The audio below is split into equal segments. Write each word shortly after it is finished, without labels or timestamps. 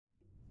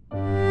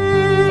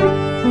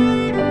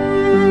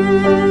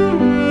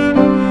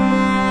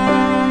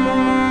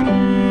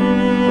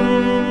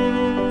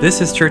This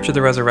is Church of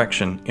the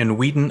Resurrection in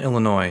Wheaton,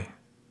 Illinois.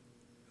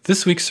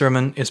 This week's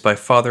sermon is by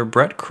Father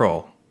Brett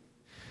Kroll.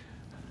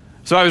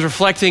 So I was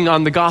reflecting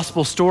on the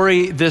gospel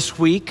story this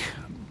week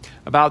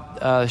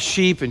about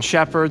sheep and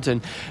shepherds,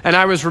 and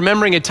I was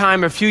remembering a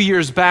time a few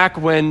years back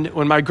when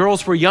my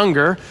girls were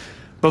younger,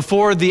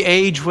 before the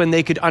age when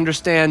they could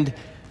understand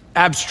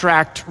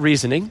abstract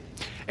reasoning.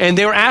 And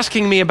they were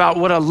asking me about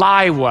what a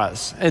lie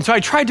was. And so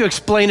I tried to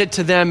explain it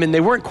to them, and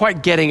they weren't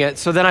quite getting it.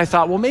 So then I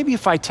thought, well, maybe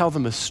if I tell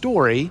them a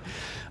story,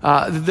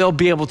 they'll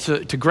be able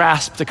to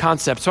grasp the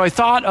concept. So I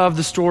thought of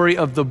the story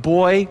of the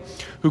boy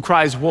who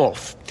cries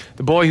wolf.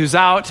 The boy who's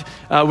out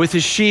with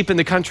his sheep in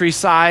the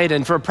countryside,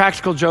 and for a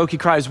practical joke, he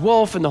cries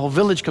wolf, and the whole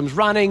village comes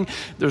running.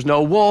 There's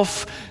no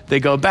wolf. They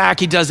go back.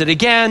 He does it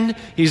again.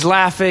 He's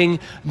laughing.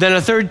 Then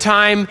a third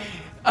time,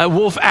 a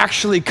wolf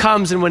actually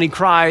comes, and when he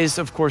cries,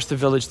 of course, the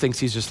village thinks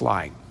he's just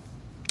lying.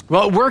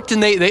 Well, it worked,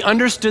 and they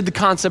understood the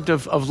concept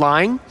of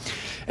lying.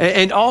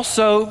 And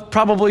also,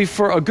 probably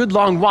for a good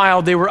long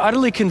while, they were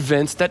utterly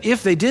convinced that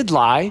if they did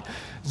lie,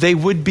 they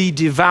would be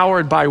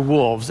devoured by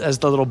wolves, as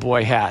the little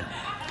boy had.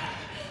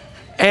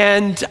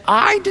 And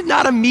I did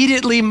not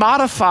immediately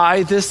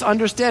modify this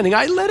understanding.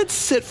 I let it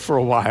sit for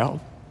a while.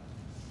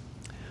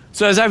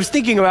 So as I was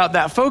thinking about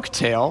that folk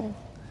tale,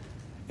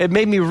 it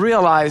made me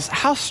realize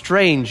how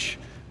strange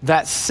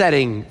that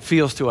setting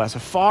feels to us, a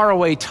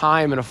faraway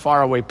time and a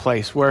faraway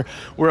place where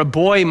a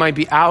boy might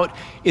be out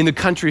in the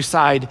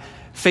countryside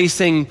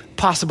facing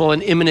possible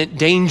and imminent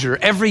danger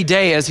every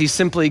day as he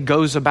simply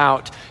goes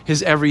about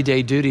his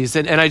everyday duties.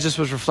 And I just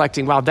was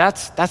reflecting, wow,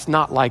 that's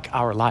not like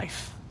our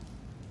life.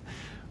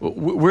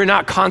 We're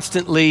not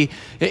constantly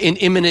in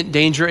imminent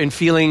danger and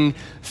feeling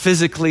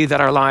physically that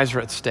our lives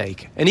are at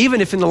stake. And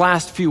even if in the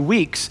last few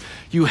weeks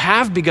you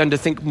have begun to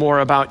think more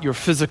about your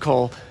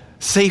physical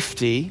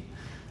safety,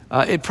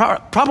 it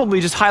probably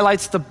just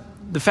highlights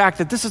the fact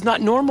that this is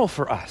not normal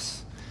for us.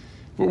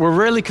 We're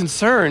rarely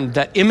concerned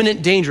that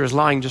imminent danger is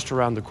lying just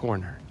around the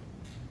corner.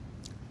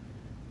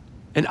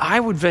 And I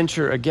would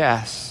venture a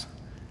guess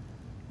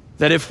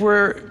that if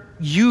we're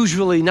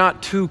usually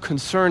not too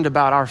concerned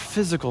about our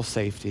physical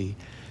safety,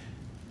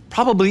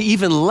 probably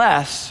even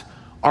less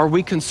are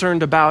we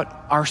concerned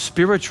about our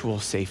spiritual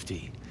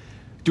safety.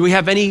 Do we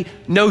have any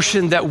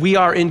notion that we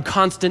are in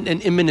constant and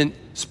imminent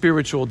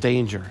spiritual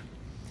danger?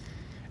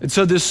 And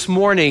so this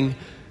morning,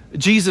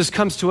 Jesus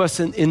comes to us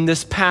in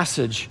this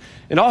passage,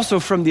 and also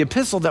from the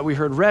epistle that we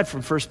heard read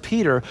from 1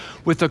 Peter,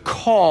 with a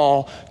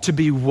call to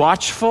be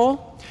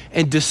watchful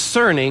and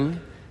discerning,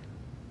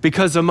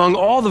 because among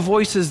all the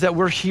voices that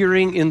we're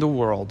hearing in the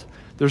world,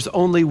 there's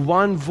only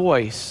one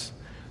voice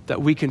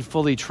that we can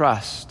fully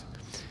trust.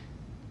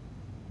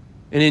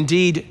 And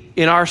indeed,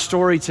 in our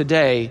story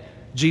today,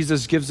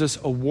 Jesus gives us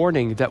a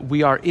warning that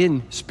we are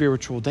in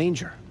spiritual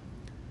danger.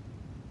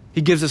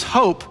 He gives us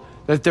hope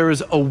that there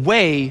is a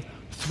way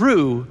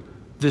through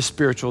this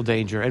spiritual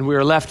danger. And we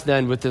are left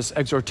then with this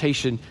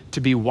exhortation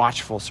to be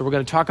watchful. So we're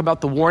going to talk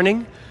about the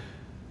warning.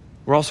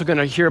 We're also going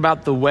to hear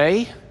about the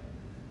way,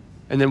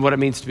 and then what it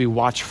means to be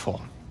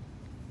watchful.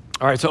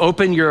 All right, so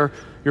open your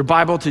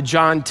Bible to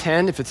John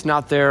 10 if it's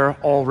not there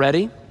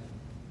already.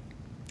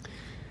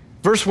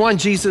 Verse 1,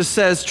 Jesus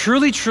says,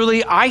 "Truly,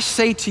 truly, I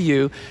say to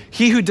you,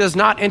 he who does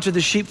not enter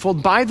the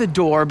sheepfold by the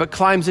door, but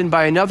climbs in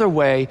by another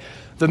way,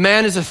 the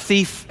man is a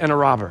thief and a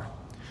robber."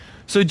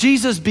 So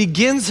Jesus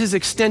begins his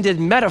extended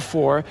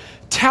metaphor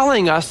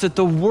telling us that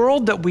the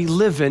world that we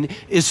live in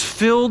is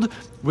filled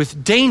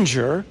with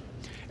danger,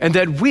 and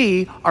that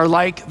we are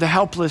like the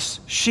helpless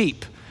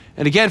sheep.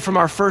 And again, from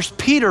our 1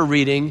 Peter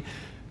reading,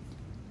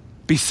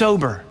 be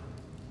sober,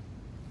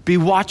 be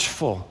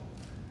watchful.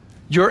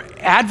 Your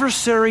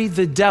adversary,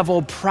 the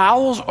devil,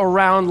 prowls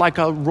around like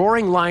a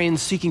roaring lion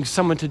seeking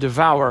someone to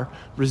devour.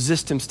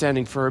 Resist him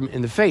standing firm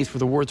in the faith, were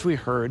the words we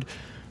heard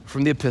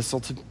from the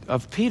epistle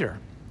of Peter.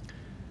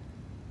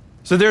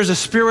 So there's a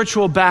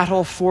spiritual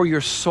battle for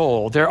your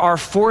soul. There are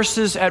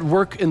forces at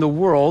work in the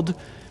world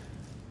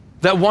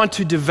that want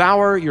to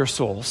devour your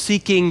soul,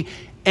 seeking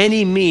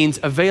any means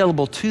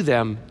available to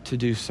them to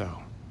do so.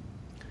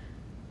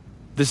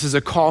 This is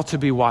a call to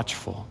be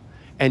watchful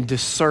and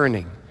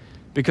discerning,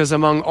 because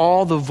among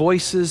all the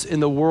voices in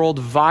the world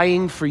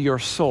vying for your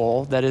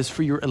soul, that is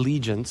for your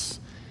allegiance,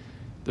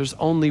 there's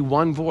only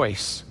one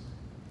voice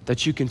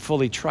that you can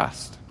fully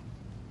trust.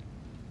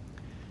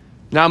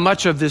 Now,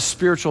 much of this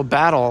spiritual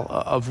battle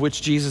of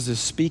which Jesus is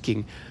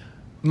speaking,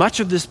 much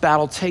of this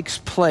battle takes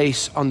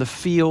place on the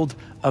field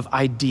of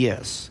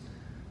ideas,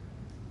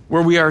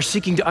 where we are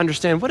seeking to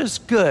understand what is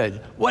good,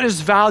 what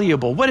is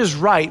valuable, what is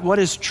right, what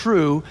is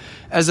true,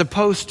 as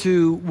opposed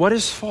to what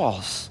is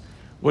false,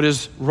 what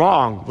is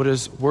wrong, what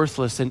is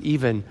worthless, and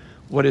even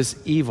what is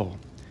evil.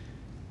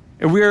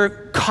 And we are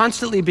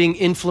constantly being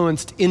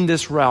influenced in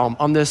this realm,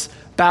 on this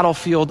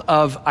battlefield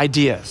of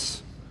ideas.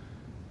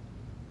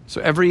 So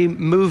every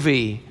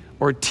movie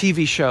or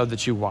TV show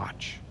that you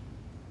watch,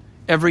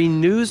 every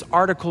news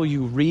article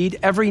you read,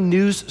 every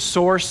news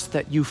source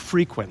that you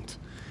frequent,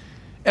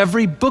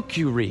 every book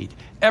you read,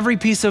 every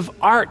piece of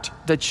art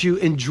that you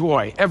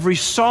enjoy, every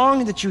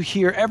song that you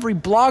hear, every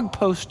blog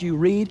post you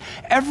read,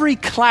 every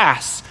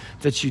class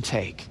that you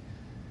take.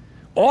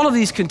 All of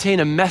these contain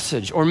a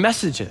message or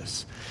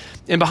messages.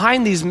 And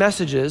behind these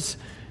messages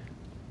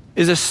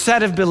is a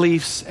set of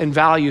beliefs and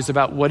values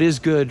about what is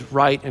good,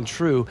 right, and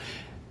true.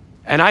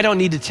 And I don't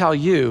need to tell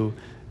you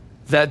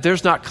that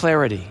there's not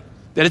clarity,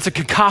 that it's a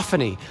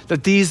cacophony,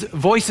 that these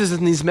voices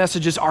and these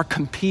messages are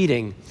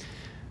competing.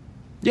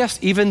 Yes,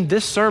 even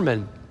this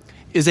sermon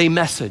is a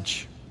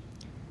message.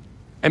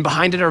 And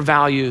behind it are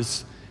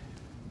values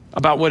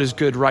about what is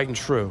good, right, and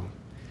true.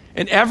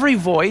 And every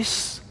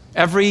voice,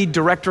 every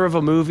director of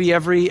a movie,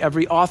 every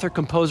author,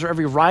 composer,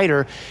 every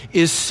writer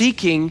is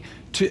seeking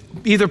to,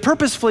 either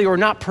purposefully or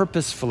not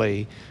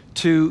purposefully,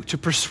 to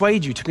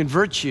persuade you, to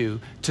convert you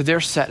to their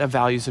set of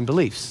values and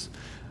beliefs.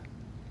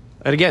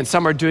 And again,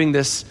 some are doing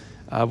this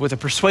with a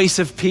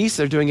persuasive piece.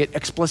 They're doing it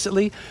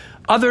explicitly.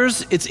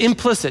 Others, it's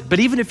implicit.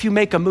 But even if you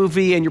make a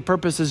movie and your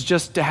purpose is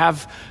just to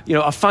have,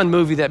 a fun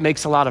movie that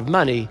makes a lot of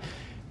money,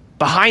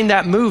 behind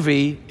that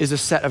movie is a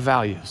set of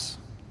values.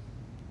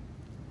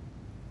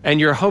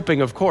 And you're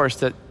hoping, of course,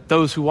 that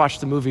those who watch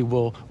the movie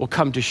will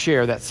come to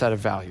share that set of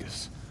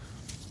values.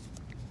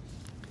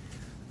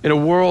 In a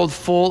world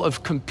full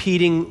of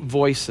competing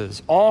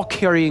voices, all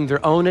carrying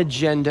their own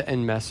agenda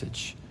and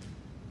message,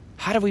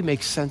 how do we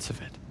make sense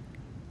of it?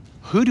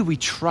 Who do we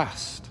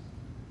trust?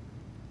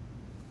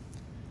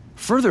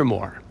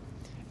 Furthermore,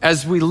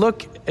 as we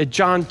look at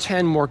John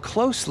 10 more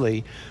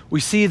closely, we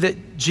see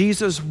that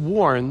Jesus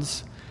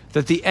warns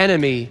that the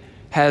enemy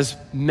has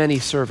many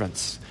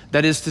servants.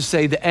 That is to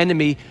say, the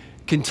enemy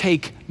can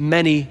take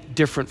many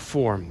different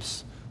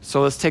forms.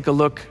 So let's take a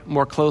look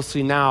more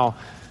closely now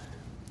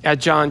at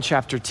John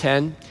chapter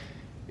 10.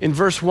 In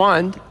verse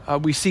 1,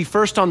 we see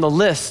first on the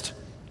list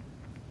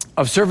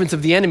of servants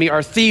of the enemy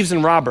are thieves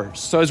and robbers.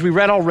 So as we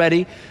read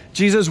already,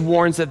 Jesus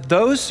warns that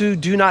those who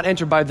do not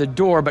enter by the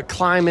door but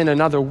climb in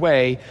another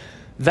way,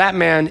 that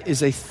man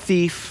is a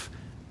thief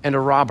and a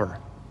robber.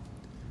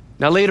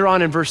 Now later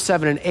on in verse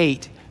 7 and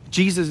 8,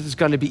 Jesus is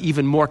going to be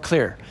even more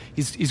clear.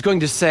 He's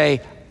going to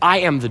say, I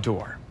am the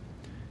door.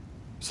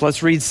 So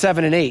let's read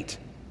 7 and 8.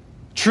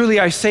 Truly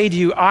I say to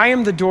you, I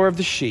am the door of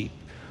the sheep.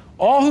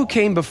 All who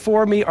came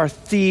before me are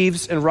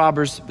thieves and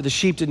robbers, but the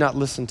sheep did not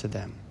listen to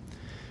them.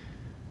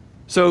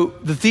 So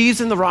the thieves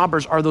and the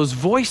robbers are those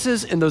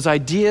voices and those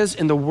ideas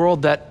in the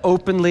world that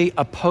openly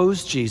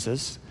oppose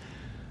Jesus,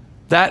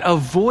 that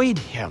avoid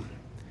him,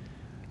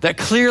 that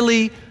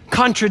clearly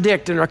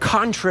contradict and are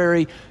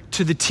contrary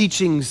to the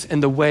teachings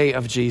and the way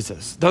of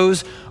Jesus.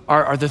 Those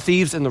are the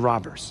thieves and the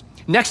robbers.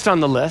 Next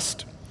on the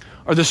list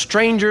are the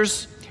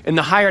strangers and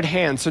the hired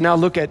hands. So now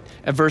look at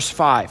verse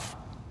 5.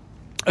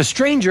 A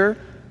stranger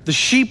the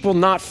sheep will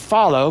not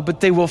follow, but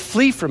they will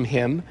flee from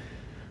him,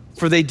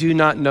 for they do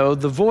not know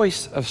the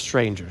voice of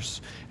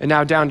strangers. And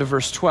now down to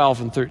verse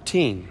 12 and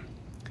 13.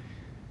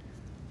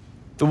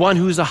 The one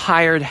who's a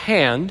hired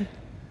hand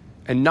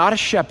and not a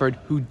shepherd,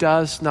 who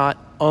does not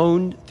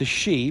own the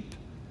sheep,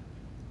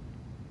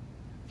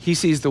 he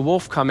sees the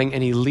wolf coming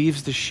and he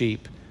leaves the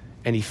sheep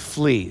and he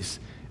flees.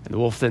 And the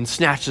wolf then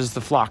snatches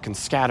the flock and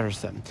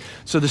scatters them.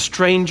 So the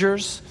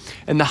strangers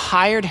and the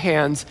hired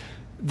hands,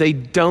 they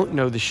don't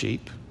know the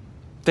sheep.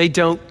 They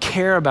don't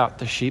care about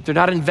the sheep. They're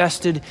not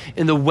invested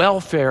in the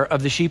welfare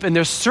of the sheep, and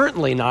they're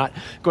certainly not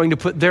going to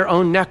put their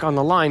own neck on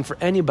the line for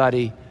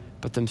anybody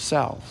but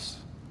themselves.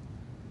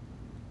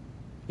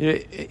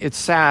 It's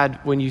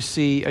sad when you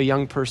see a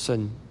young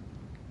person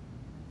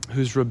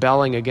who's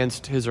rebelling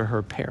against his or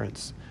her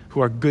parents,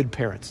 who are good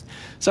parents.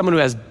 Someone who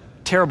has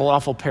terrible,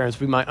 awful parents,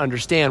 we might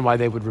understand why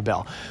they would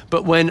rebel.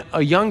 But when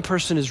a young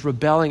person is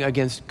rebelling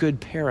against good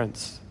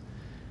parents,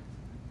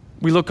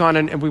 we look on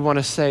and we want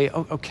to say,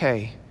 oh,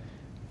 okay,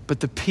 but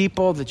the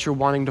people that you're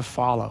wanting to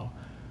follow,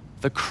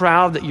 the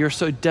crowd that you're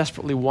so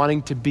desperately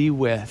wanting to be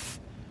with,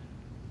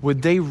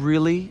 would they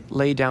really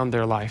lay down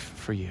their life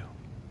for you?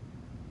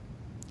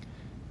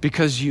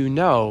 Because you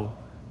know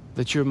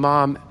that your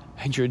mom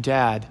and your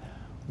dad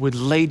would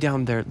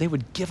they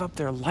would give up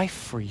their life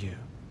for you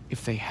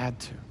if they had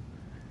to.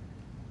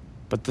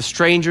 But the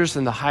strangers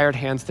and the hired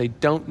hands, they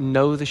don't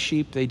know the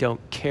sheep, they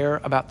don't care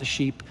about the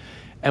sheep.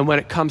 And when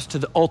it comes to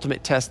the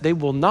ultimate test, they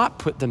will not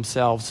put the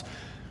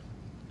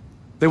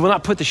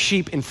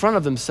sheep in front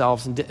of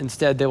themselves, and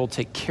instead they will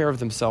take care of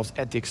themselves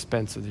at the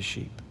expense of the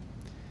sheep.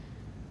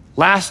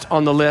 Last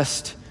on the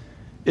list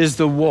is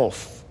the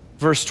wolf.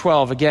 Verse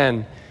 12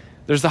 again.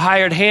 There's the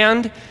hired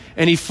hand,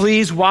 and he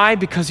flees. Why?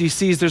 Because he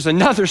sees there's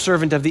another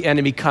servant of the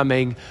enemy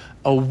coming,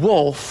 a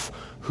wolf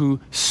who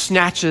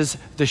snatches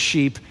the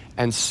sheep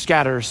and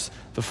scatters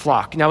the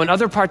flock. Now, in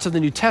other parts of the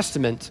New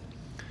Testament,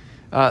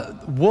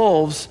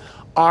 wolves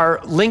are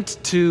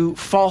linked to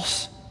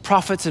false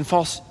prophets and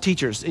false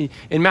teachers.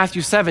 In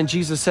Matthew 7,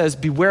 Jesus says,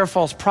 beware of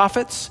false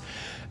prophets.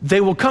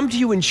 They will come to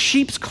you in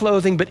sheep's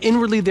clothing, but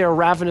inwardly they are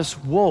ravenous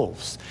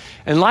wolves.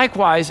 And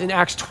likewise, in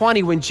Acts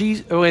 20,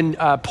 when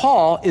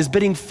Paul is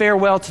bidding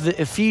farewell to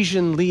the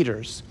Ephesian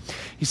leaders,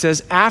 he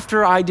says,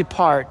 after I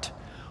depart,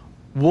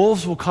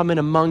 Wolves will come in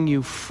among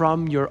you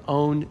from your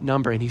own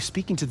number. And he's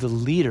speaking to the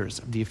leaders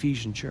of the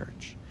Ephesian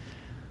church.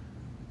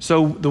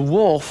 So the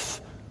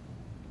wolf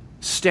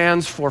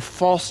stands for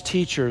false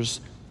teachers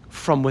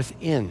from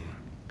within.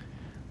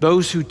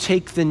 Those who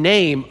take the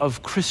name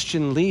of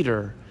Christian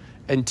leader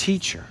and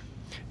teacher.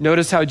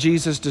 Notice how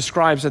Jesus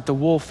describes that the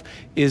wolf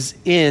is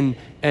in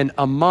and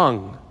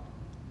among.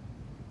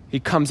 He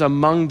comes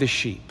among the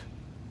sheep.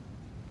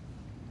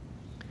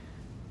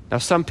 Now,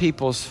 some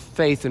people's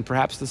faith, and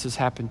perhaps this has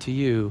happened to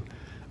you,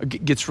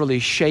 gets really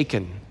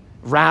shaken,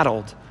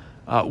 rattled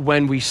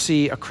when we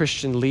see a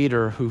Christian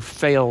leader who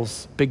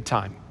fails big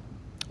time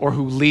or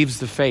who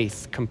leaves the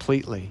faith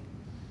completely.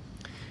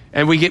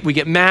 And we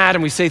get mad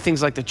and we say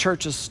things like the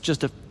church is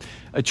just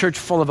a church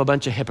full of a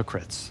bunch of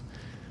hypocrites.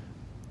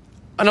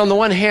 And on the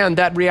one hand,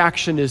 that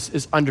reaction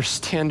is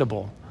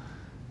understandable.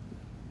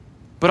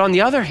 But on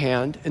the other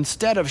hand,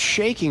 instead of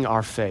shaking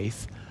our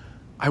faith,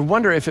 I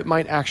wonder if it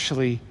might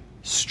actually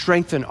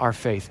strengthen our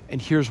faith.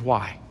 And here's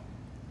why.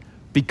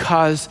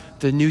 Because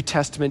the New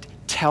Testament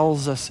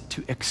tells us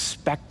to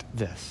expect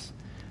this.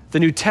 The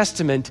New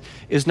Testament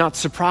is not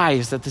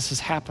surprised that this has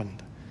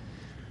happened.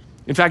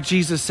 In fact,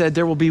 Jesus said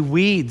there will be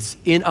weeds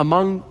in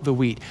among the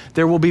wheat.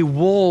 There will be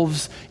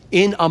wolves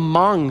in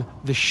among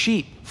the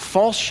sheep,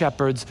 false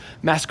shepherds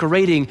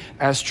masquerading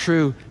as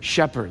true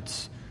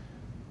shepherds.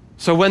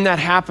 So when that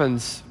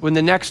happens, when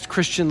the next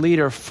Christian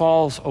leader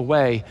falls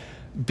away,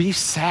 be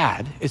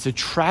sad. It's a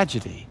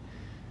tragedy.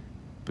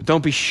 But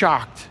don't be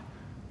shocked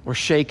or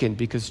shaken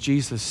because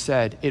Jesus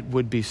said it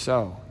would be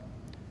so.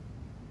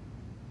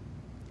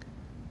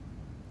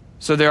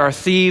 So there are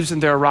thieves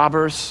and there are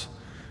robbers.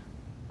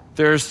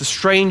 There's the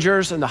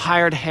strangers and the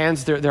hired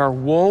hands. There are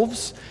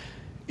wolves.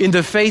 In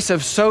the face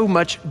of so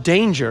much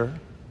danger,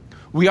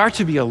 we are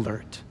to be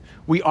alert.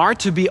 We are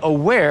to be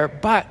aware,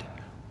 but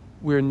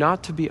we're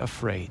not to be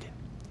afraid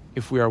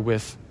if we are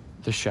with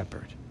the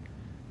shepherd.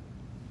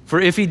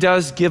 For if he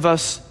does give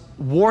us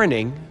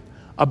warning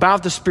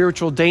about the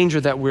spiritual danger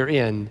that we're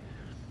in,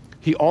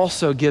 he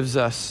also gives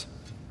us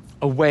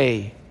a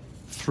way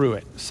through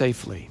it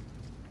safely.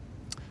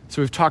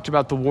 So we've talked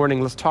about the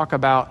warning. Let's talk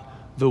about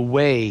the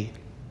way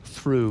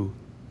through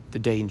the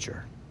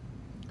danger.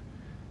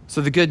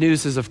 So the good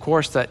news is, of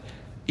course, that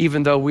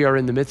even though we are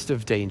in the midst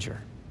of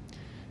danger,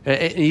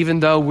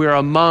 even though we're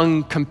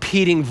among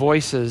competing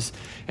voices,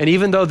 and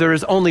even though there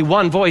is only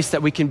one voice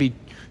that we can be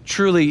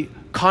truly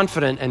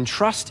confident and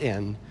trust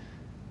in,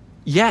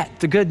 yet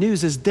the good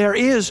news is there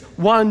is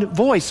one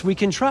voice we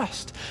can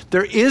trust.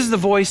 There is the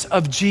voice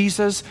of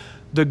Jesus,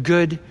 the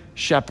Good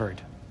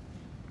Shepherd.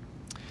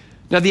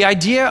 Now, the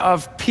idea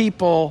of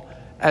people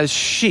as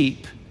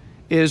sheep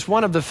is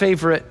one of the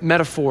favorite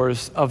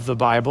metaphors of the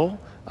Bible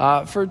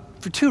for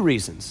two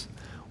reasons.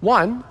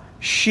 One,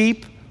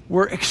 sheep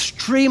were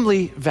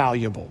extremely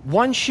valuable.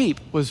 One sheep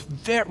was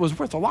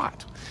worth a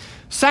lot.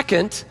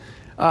 Second,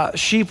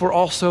 sheep were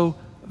also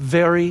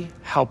very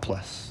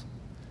helpless.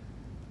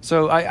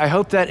 So I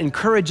hope that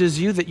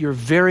encourages you that you're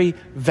very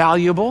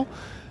valuable.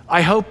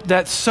 I hope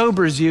that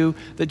sobers you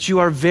that you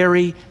are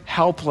very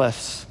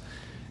helpless.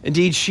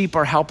 Indeed, sheep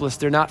are helpless.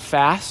 They're not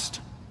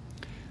fast.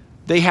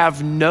 They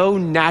have no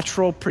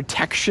natural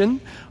protection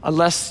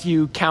unless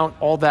you count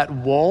all that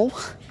wool.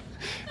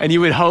 And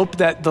you would hope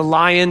that the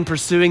lion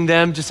pursuing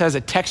them just has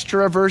a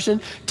texture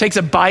aversion, takes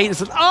a bite and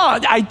says, oh,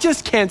 I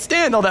just can't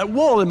stand all that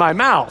wool in my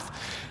mouth.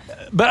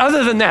 But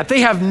other than that,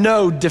 they have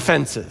no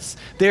defenses.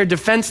 They're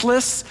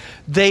defenseless,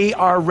 they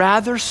are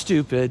rather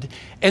stupid,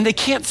 and they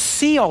can't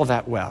see all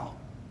that well.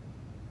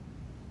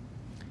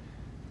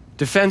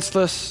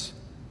 Defenseless,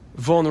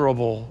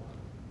 vulnerable,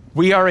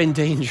 we are in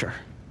danger.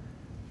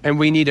 And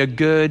we need a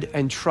good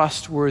and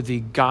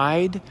trustworthy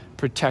guide,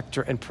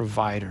 protector, and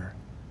provider.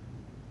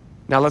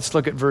 Now let's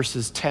look at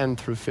verses 10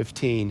 through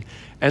 15,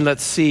 and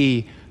let's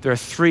see there are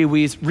three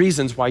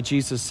reasons why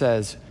Jesus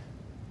says,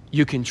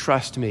 you can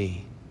trust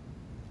me,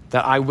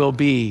 that I will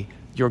be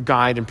your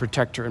guide and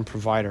protector and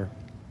provider.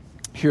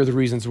 Here are the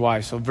reasons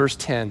why. So verse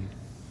 10,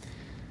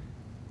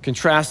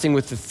 contrasting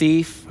with the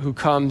thief who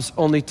comes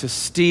only to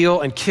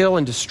steal and kill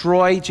and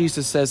destroy,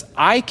 Jesus says,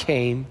 I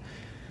came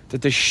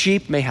that the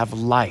sheep may have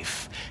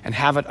life and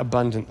have it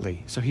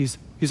abundantly. So he's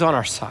on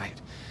our side.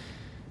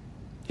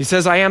 He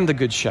says, I am the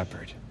good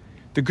shepherd.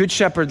 The good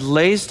shepherd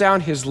lays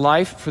down his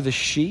life for the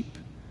sheep.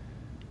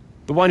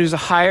 The one who's a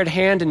hired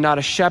hand and not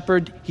a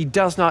shepherd, he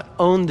does not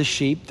own the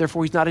sheep,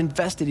 therefore he's not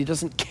invested. He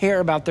doesn't care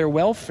about their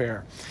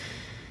welfare.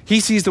 He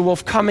sees the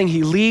wolf coming,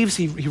 he leaves,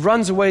 he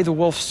runs away, the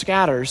wolf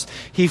scatters.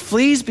 He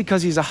flees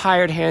because he's a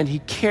hired hand, he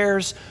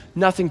cares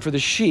nothing for the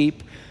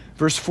sheep.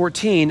 Verse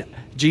 14,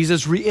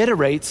 Jesus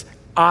reiterates,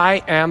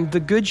 I am the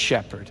good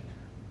shepherd.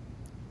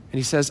 And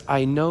he says,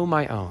 I know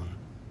my own,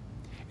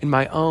 and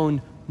my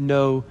own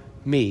know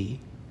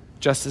me,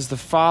 just as the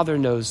Father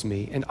knows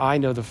me, and I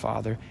know the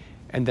Father.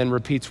 And then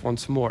repeats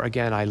once more,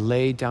 again, I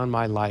lay down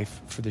my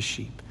life for the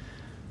sheep.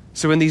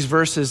 So in these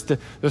verses, the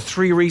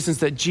three reasons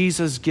that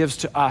Jesus gives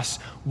to us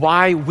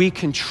why we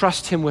can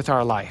trust him with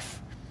our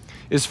life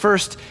is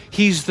first,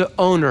 he's the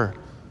owner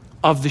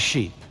of the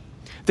sheep.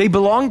 They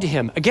belong to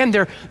him. Again,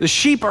 the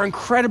sheep are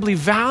incredibly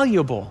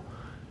valuable,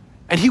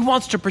 and he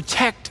wants to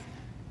protect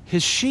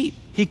his sheep.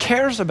 He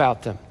cares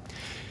about them.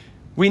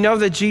 We know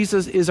that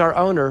Jesus is our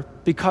owner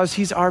because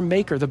he's our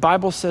maker. The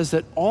Bible says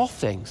that all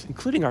things,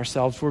 including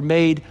ourselves, were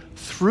made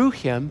through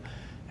him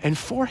and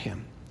for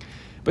him.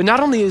 But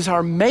not only is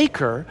our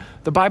maker,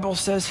 the Bible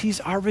says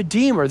he's our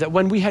redeemer, that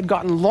when we had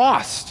gotten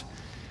lost,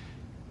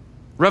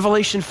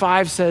 Revelation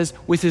 5 says,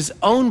 with his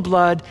own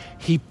blood,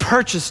 he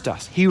purchased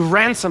us. He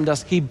ransomed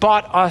us. He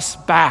bought us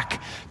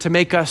back to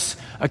make us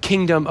a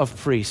kingdom of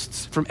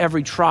priests from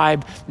every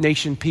tribe,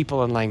 nation,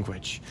 people, and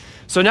language.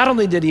 So not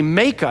only did he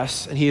make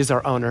us, and he is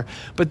our owner,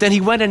 but then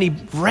he went and he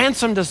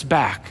ransomed us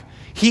back.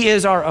 He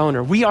is our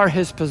owner. We are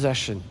his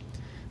possession.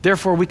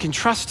 Therefore, we can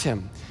trust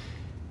him.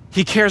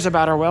 He cares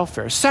about our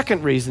welfare.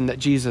 Second reason that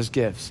Jesus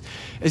gives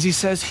is he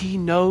says he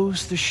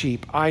knows the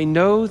sheep. I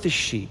know the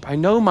sheep. I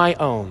know my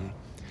own,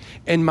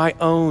 and my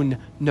own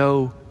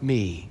know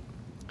me.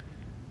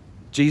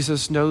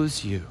 Jesus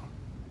knows you.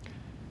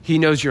 He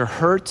knows your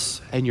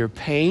hurts and your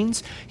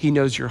pains. He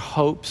knows your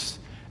hopes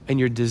and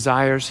your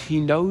desires. He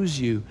knows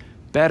you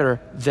better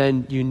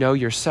than you know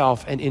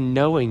yourself. And in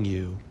knowing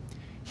you,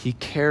 he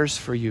cares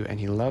for you and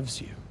he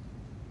loves you.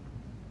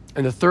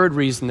 And the third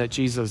reason that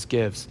Jesus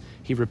gives,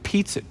 he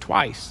repeats it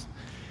twice.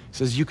 He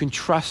says, you can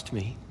trust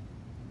me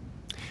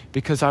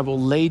because I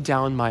will lay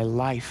down my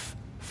life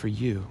for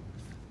you.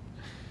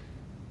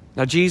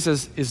 Now,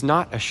 Jesus is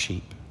not a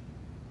sheep.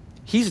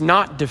 He's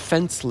not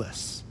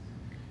defenseless.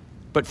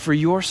 But for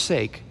your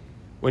sake,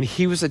 when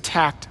he was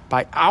attacked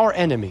by our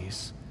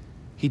enemies,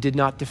 he did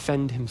not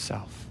defend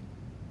himself.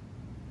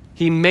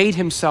 He made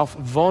himself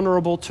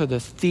vulnerable to the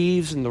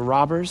thieves and the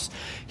robbers.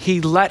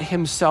 He let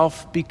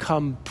himself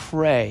become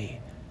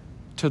prey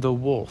to the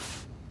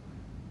wolf.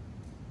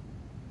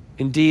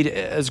 Indeed,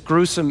 as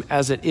gruesome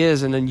as it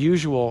is and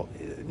unusual,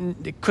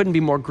 it couldn't be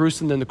more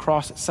gruesome than the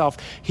cross itself.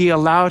 He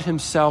allowed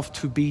himself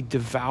to be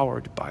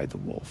devoured by the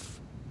wolf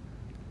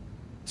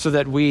so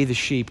that we, the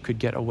sheep, could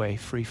get away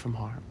free from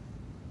harm.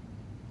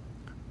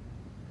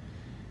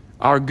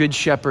 Our good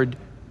shepherd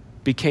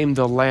became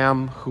the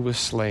lamb who was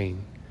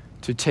slain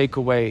to take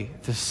away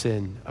the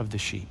sin of the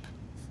sheep.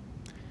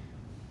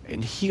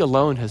 And he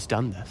alone has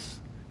done this.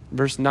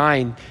 Verse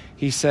 9,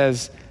 he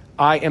says,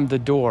 I am the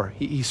door.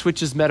 He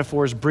switches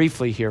metaphors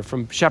briefly here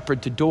from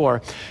shepherd to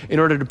door in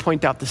order to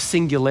point out the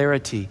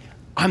singularity.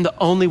 I'm the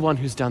only one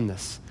who's done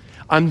this.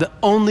 I'm the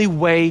only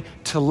way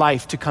to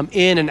life, to come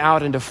in and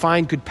out and to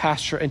find good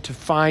pasture and to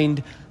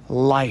find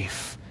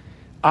life.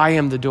 I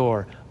am the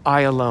door.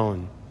 I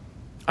alone.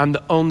 I'm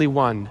the only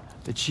one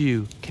that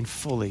you can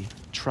fully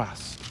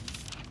trust.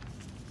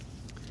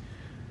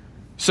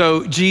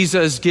 So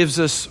Jesus gives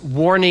us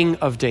warning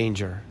of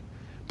danger.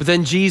 But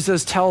then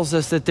Jesus tells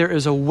us that there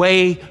is a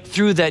way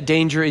through that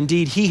danger.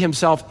 Indeed, he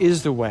himself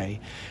is the way.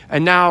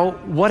 And now,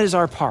 what is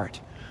our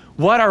part?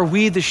 What are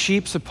we, the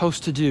sheep,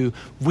 supposed to do?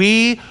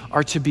 We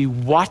are to be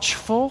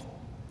watchful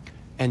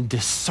and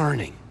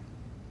discerning,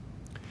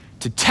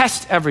 to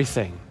test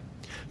everything,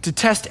 to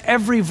test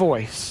every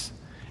voice,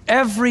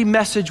 every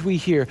message we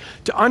hear,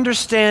 to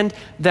understand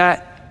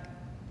that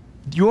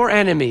your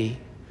enemy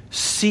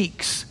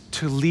seeks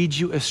to lead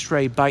you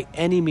astray by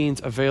any means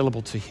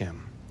available to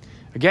him.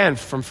 Again,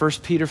 from 1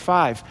 Peter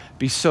 5,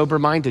 be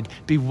sober-minded,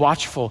 be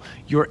watchful.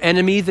 Your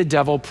enemy, the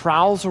devil,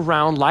 prowls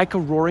around like a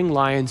roaring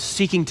lion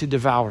seeking to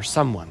devour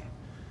someone.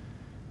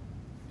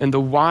 And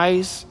the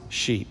wise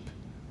sheep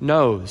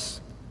knows,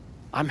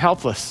 I'm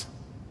helpless.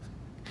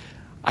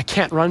 I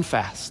can't run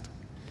fast.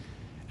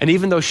 And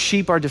even though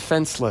sheep are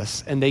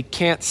defenseless and they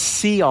can't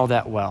see all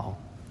that well,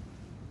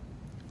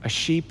 a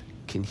sheep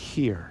can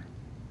hear.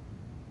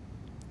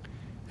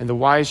 And the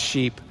wise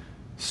sheep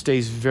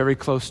stays very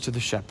close to the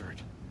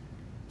shepherd,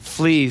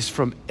 flees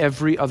from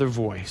every other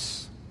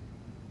voice.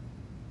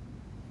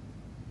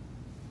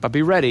 But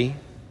be ready.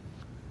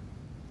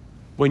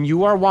 When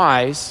you are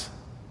wise,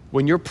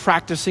 when you're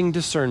practicing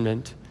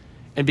discernment,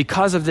 and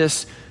because of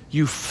this,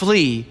 you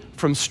flee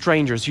from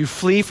strangers. You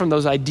flee from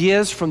those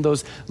ideas, from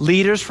those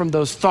leaders, from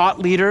those thought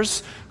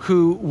leaders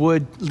who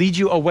would lead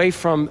you away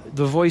from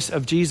the voice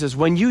of Jesus.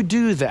 When you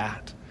do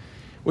that,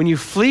 when you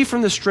flee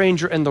from the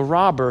stranger and the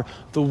robber,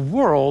 the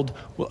world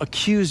will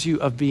accuse you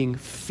of being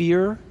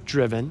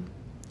fear-driven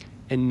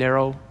and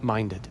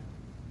narrow-minded.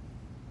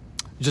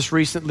 Just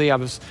recently, I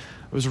was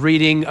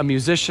reading a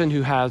musician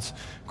who has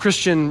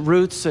Christian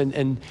roots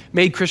and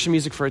made Christian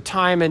music for a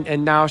time,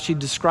 and now she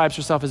describes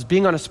herself as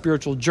being on a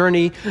spiritual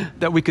journey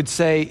that we could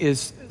say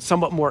is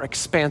somewhat more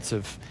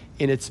expansive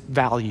in its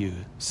value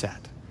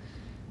set.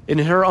 In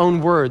her own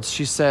words,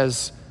 she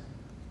says,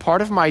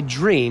 part of my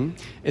dream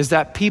is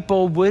that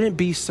people wouldn't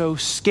be so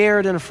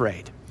scared and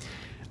afraid.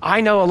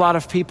 I know a lot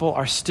of people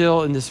are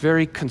still in this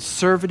very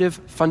conservative,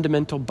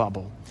 fundamental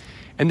bubble,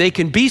 and they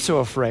can be so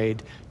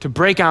afraid to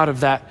break out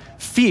of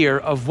that fear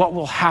of what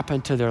will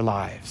happen to their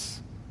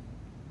lives.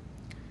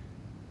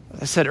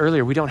 As I said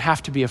earlier, we don't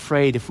have to be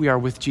afraid if we are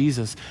with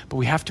Jesus, but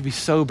we have to be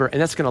sober,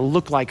 and that's going to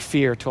look like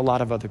fear to a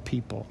lot of other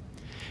people.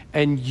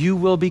 And you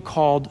will be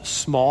called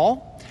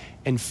small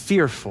and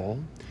fearful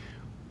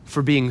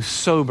for being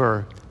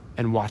sober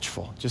and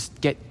watchful. Just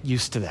get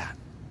used to that.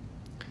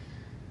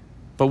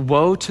 But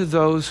woe to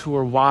those who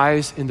are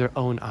wise in their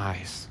own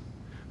eyes,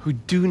 who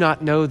do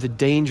not know the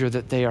danger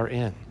that they are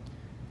in.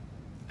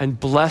 And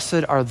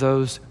blessed are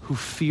those who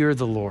fear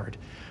the Lord,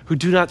 who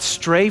do not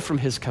stray from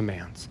his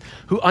commands,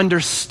 who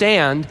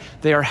understand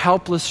they are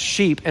helpless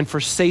sheep and for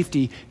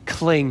safety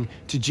cling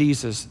to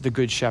Jesus, the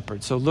good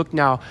shepherd. So look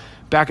now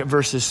back at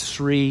verses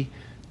 3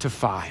 to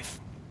 5.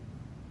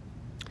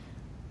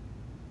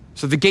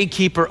 So the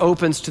gatekeeper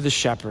opens to the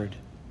shepherd.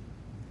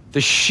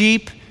 The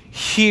sheep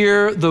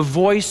hear the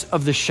voice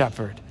of the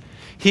shepherd.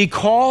 He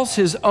calls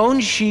his own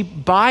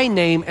sheep by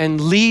name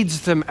and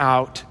leads them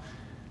out.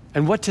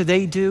 And what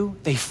do?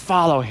 They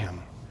follow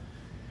him.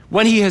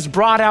 When he has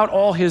brought out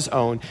all his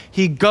own,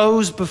 he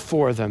goes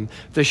before them.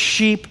 The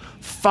sheep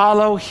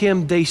follow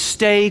him. They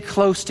stay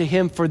close to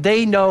him, for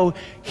they know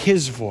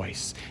his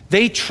voice.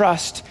 They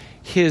trust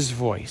his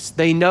voice.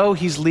 They know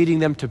he's leading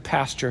them to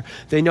pasture.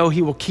 They know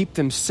he will keep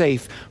them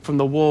safe from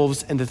the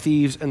wolves and the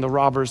thieves and the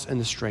robbers and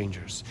the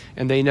strangers.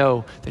 And they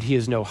know that he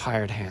is no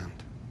hired hand.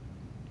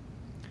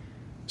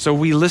 So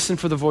we listen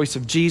for the voice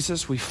of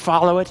Jesus, we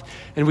follow it,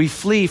 and we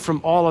flee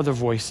from all other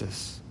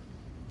voices.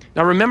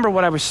 Now remember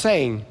what I was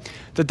saying,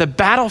 that the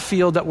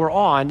battlefield that we're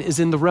on is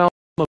in the realm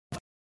of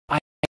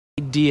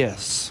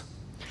ideas.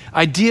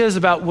 Ideas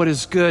about what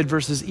is good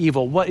versus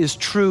evil, what is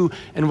true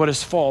and what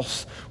is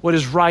false, what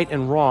is right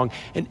and wrong.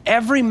 And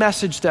every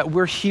message that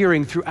we're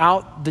hearing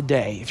throughout the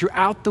day,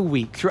 throughout the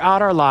week,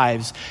 throughout our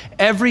lives,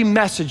 every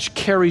message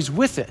carries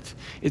with it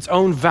its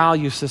own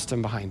value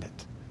system behind it.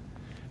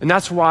 And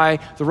that's why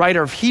the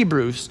writer of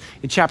Hebrews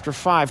in chapter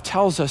 5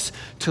 tells us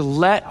to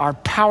let our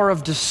power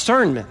of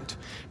discernment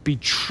be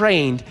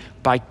trained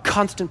by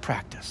constant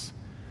practice.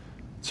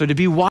 So to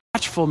be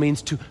watchful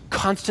means to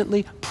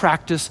constantly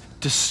practice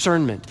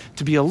discernment,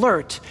 to be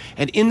alert,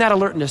 and in that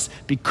alertness,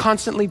 be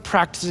constantly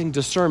practicing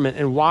discernment.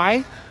 And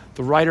why?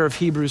 The writer of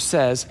Hebrews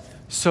says,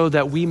 so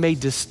that we may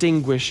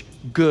distinguish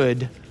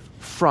good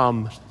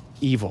from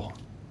evil.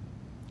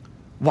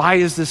 Why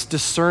is this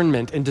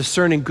discernment and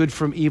discerning good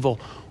from evil?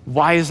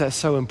 Why is that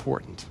so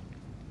important?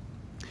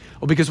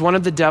 Well, because one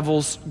of the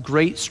devil's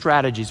great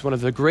strategies, one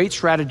of the great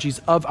strategies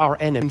of our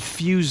enemy,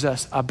 confuse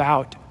us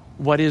about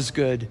what is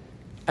good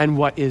and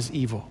what is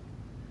evil.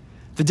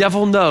 The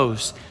devil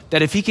knows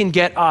that if he can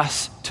get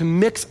us to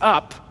mix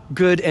up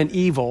good and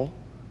evil,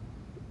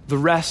 the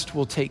rest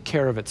will take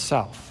care of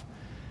itself.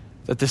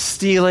 That the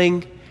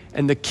stealing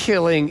and the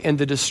killing and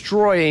the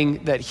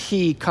destroying that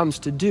he comes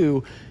to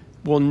do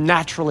will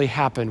naturally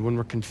happen when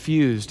we're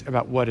confused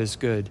about what is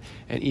good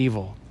and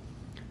evil.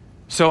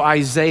 So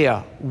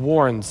Isaiah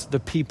warns the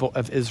people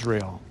of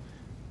Israel.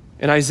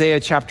 In Isaiah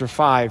chapter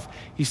 5,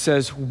 he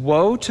says,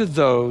 woe to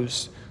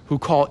those who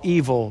call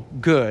evil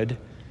good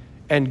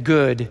and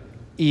good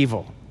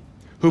evil,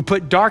 who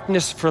put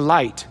darkness for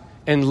light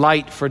and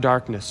light for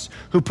darkness,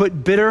 who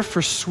put bitter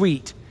for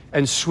sweet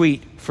and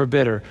sweet for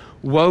bitter.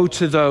 Woe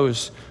to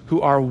those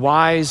who are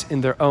wise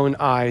in their own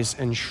eyes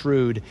and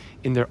shrewd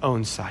in their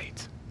own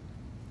sight.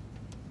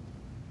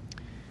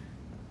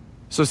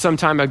 So some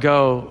time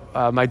ago,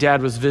 my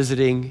dad was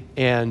visiting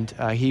and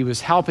he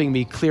was helping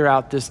me clear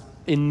out this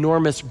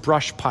enormous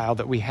brush pile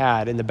that we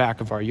had in the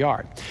back of our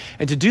yard.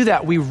 And to do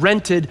that, we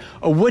rented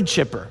a wood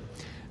chipper.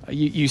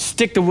 You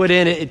stick the wood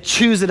in it, it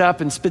chews it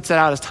up and spits it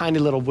out as tiny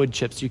little wood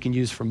chips you can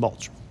use for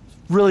mulch.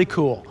 Really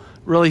cool,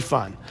 really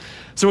fun.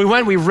 So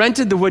we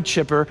rented the wood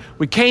chipper,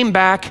 we came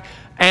back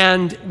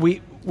and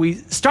we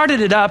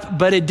started it up,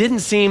 but it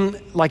didn't seem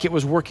like it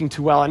was working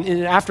too well.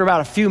 And after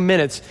about a few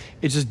minutes,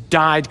 it just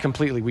died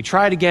completely. We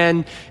tried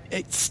again.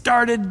 It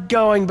started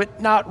going,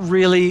 but not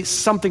really.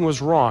 Something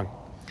was wrong.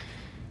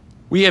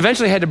 We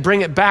eventually had to bring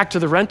it back to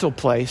the rental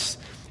place.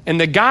 And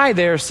the guy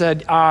there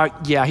said,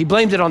 he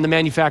blamed it on the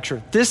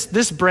manufacturer.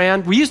 This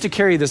brand, we used to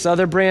carry this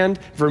other brand,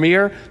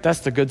 Vermeer.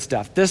 That's the good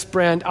stuff. This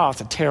brand, it's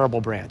a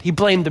terrible brand. He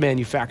blamed the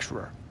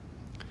manufacturer.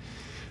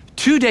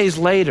 2 days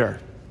later,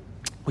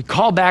 we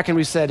called back and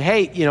we said,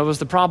 hey, was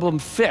the problem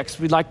fixed?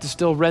 We'd like to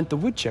still rent the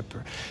wood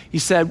chipper. He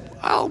said,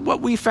 well,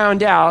 what we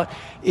found out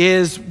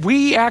is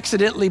we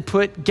accidentally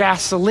put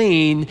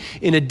gasoline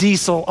in a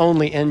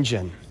diesel-only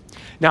engine.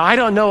 Now, I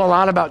don't know a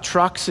lot about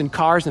trucks and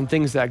cars and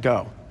things that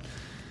go,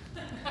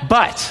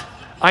 but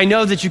I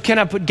know that you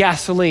cannot put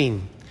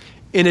gasoline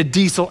in a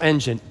diesel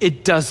engine.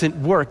 It doesn't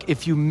work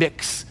if you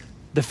mix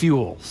the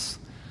fuels.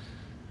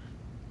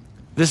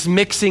 This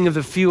mixing of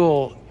the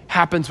fuel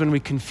happens when we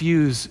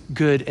confuse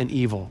good and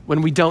evil,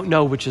 when we don't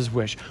know which is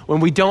which, when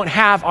we don't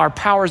have our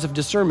powers of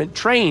discernment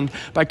trained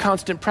by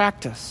constant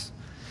practice.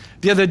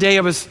 The other day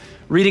I was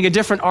reading a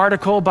different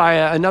article by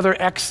another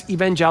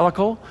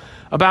ex-evangelical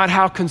about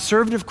how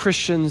conservative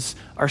Christians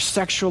are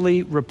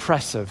sexually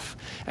repressive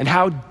and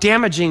how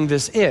damaging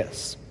this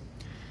is.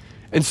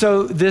 And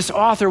so this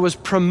author was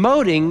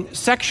promoting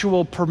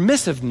sexual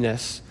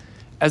permissiveness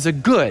as a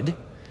good.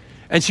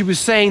 And she was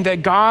saying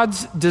that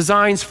God's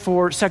designs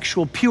for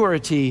sexual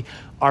purity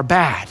are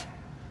bad.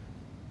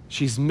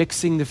 She's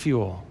mixing the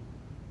fuel.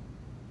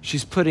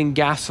 She's putting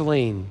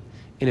gasoline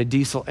in a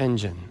diesel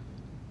engine.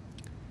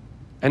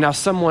 And now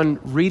someone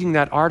reading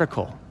that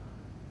article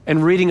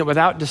and reading it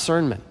without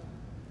discernment,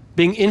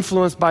 being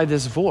influenced by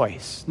this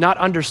voice, not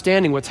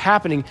understanding what's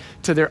happening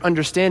to their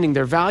understanding,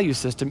 their value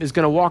system, is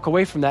going to walk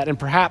away from that and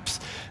perhaps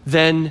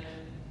then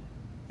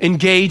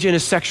engage in a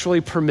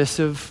sexually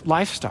permissive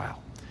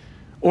lifestyle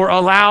or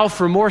allow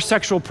for more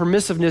sexual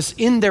permissiveness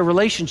in their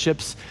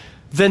relationships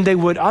than they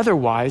would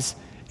otherwise,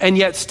 and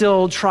yet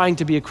still trying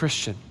to be a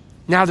Christian.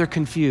 Now they're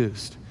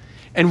confused.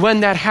 And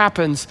when that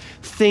happens,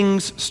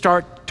 things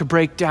start to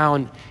break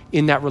down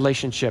in that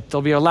relationship.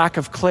 There'll be a lack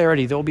of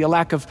clarity. There'll be a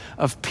lack of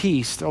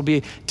peace. There'll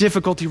be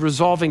difficulty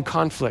resolving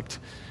conflict.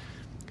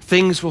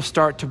 Things will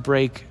start to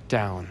break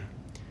down,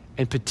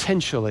 and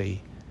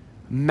potentially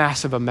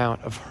massive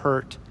amount of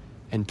hurt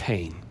and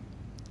pain.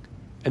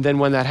 And then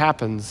when that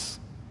happens,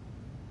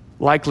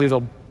 likely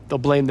they'll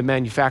blame the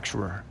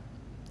manufacturer.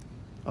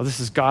 Oh, this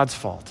is God's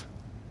fault.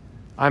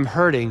 I'm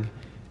hurting,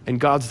 and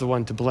God's the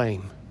one to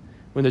blame.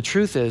 When the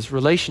truth is,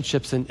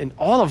 relationships and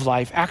all of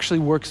life actually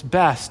works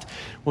best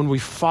when we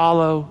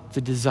follow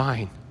the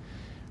design,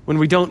 when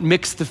we don't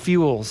mix the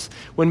fuels,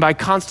 when by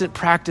constant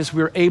practice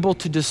we're able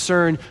to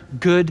discern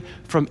good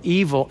from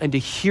evil and to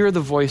hear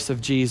the voice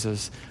of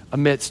Jesus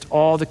amidst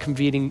all the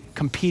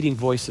competing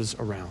voices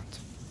around.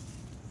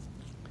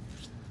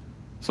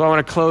 So I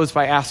want to close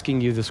by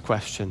asking you this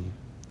question.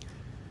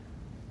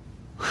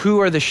 Who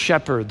are the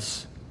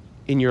shepherds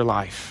in your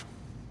life?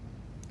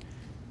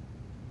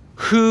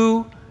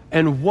 Who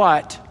and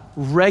what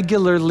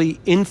regularly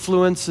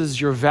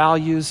influences your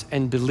values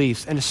and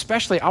beliefs? And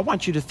especially, I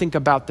want you to think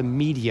about the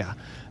media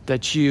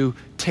that you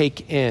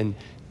take in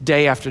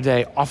day after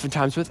day,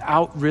 oftentimes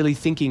without really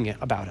thinking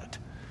about it.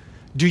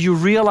 Do you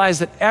realize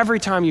that every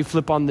time you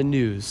flip on the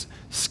news,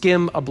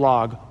 skim a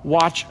blog,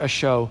 watch a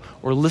show,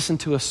 or listen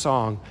to a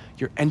song,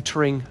 you're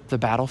entering the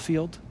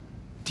battlefield?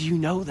 Do you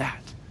know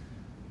that?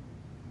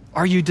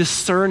 Are you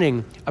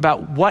discerning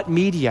about what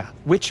media,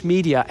 which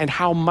media, and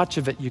how much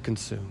of it you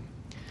consume?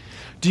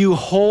 Do you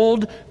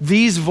hold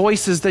these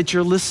voices that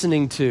you're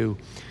listening to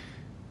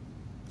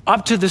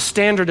up to the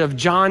standard of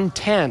John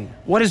 10?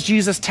 What does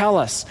Jesus tell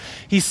us?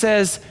 He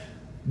says,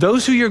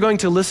 those who you're going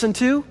to listen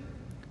to,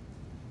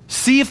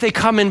 see if they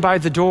come in by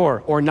the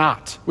door or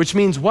not, which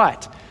means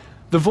what?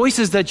 The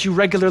voices that you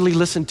regularly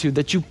listen to,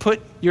 that you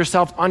put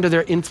yourself under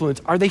their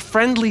influence, are they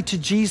friendly to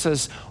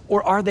Jesus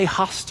or are they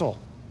hostile?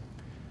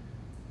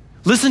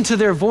 Listen to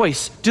their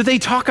voice. Do they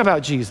talk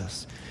about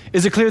Jesus?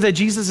 Is it clear that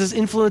Jesus is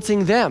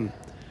influencing them?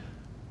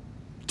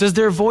 Does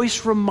their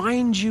voice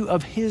remind you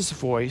of his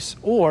voice,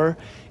 or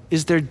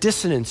is there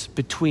dissonance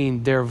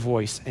between their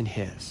voice and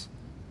his?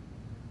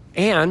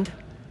 And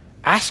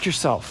ask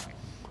yourself,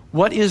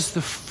 what is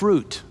the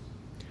fruit?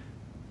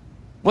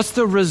 What's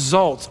the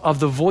result of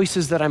the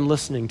voices that I'm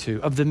listening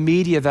to, of the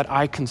media that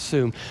I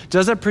consume?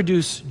 Does it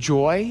produce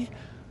joy,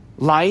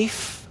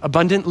 life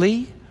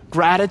abundantly,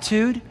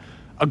 gratitude,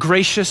 a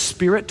gracious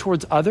spirit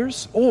towards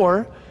others?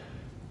 Or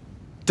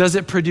does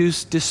it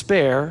produce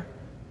despair,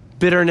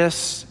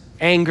 bitterness,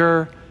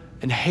 anger,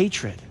 and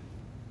hatred?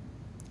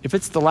 If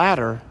it's the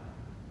latter,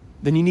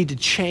 then you need to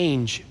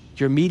change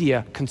your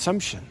media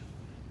consumption.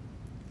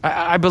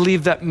 I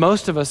believe that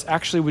most of us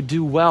actually would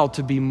do well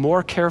to be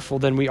more careful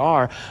than we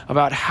are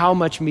about how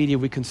much media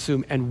we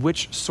consume and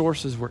which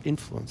sources we're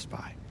influenced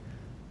by.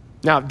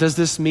 Now, does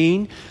this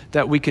mean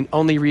that we can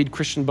only read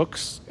Christian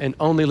books and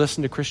only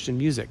listen to Christian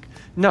music?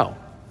 No.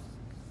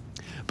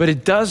 But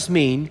it does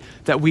mean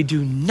that we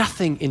do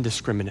nothing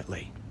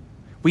indiscriminately.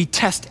 We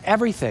test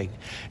everything.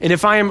 And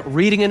if I am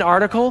reading an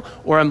article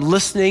or I'm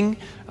listening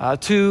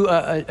to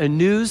a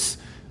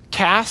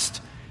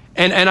newscast,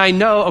 and I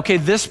know, okay,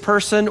 this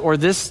person or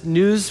this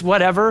news,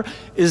 whatever,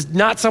 is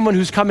not someone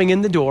who's coming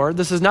in the door.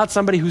 This is not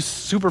somebody who's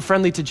super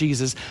friendly to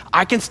Jesus.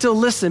 I can still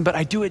listen, but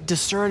I do it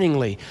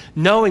discerningly,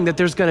 knowing that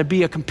there's going to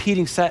be a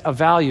competing set of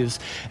values.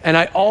 And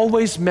I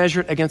always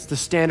measure it against the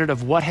standard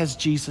of what has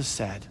Jesus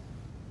said?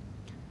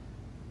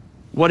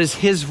 What does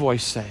his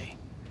voice say?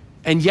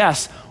 And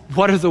yes,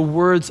 what are the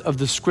words of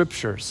the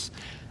scriptures?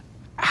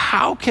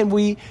 How can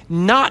we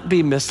not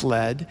be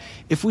misled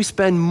if we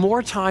spend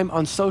more time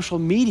on social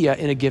media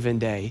in a given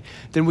day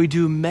than we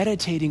do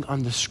meditating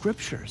on the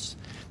scriptures?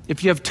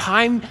 If you have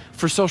time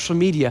for social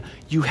media,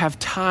 you have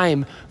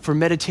time for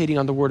meditating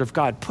on the Word of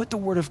God. Put the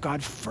Word of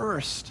God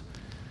first.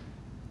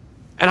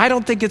 And I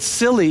don't think it's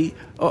silly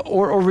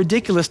or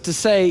ridiculous to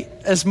say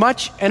as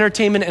much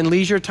entertainment and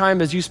leisure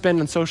time as you spend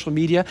on social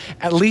media,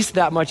 at least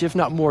that much, if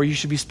not more, you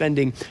should be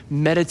spending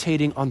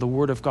meditating on the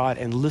Word of God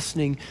and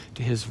listening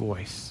to his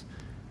voice.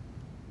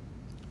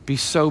 Be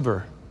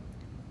sober.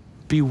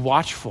 Be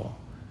watchful.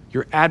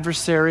 Your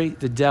adversary,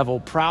 the devil,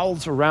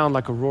 prowls around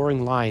like a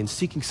roaring lion,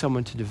 seeking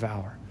someone to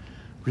devour.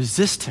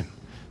 Resist him,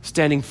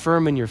 standing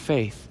firm in your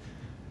faith.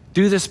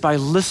 Do this by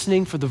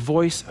listening for the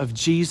voice of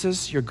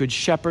Jesus, your good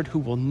shepherd, who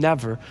will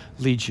never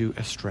lead you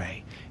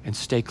astray, and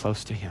stay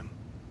close to him.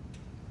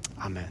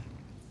 Amen.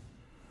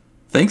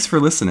 Thanks for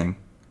listening.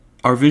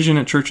 Our vision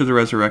at Church of the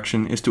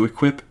Resurrection is to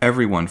equip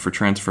everyone for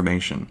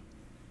transformation.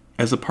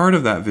 As a part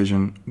of that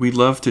vision, we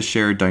love to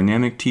share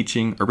dynamic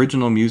teaching,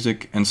 original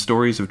music, and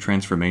stories of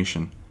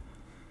transformation.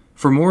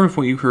 For more of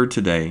what you heard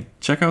today,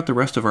 check out the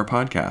rest of our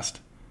podcast.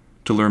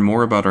 To learn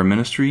more about our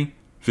ministry,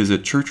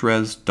 visit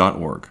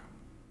churchres.org.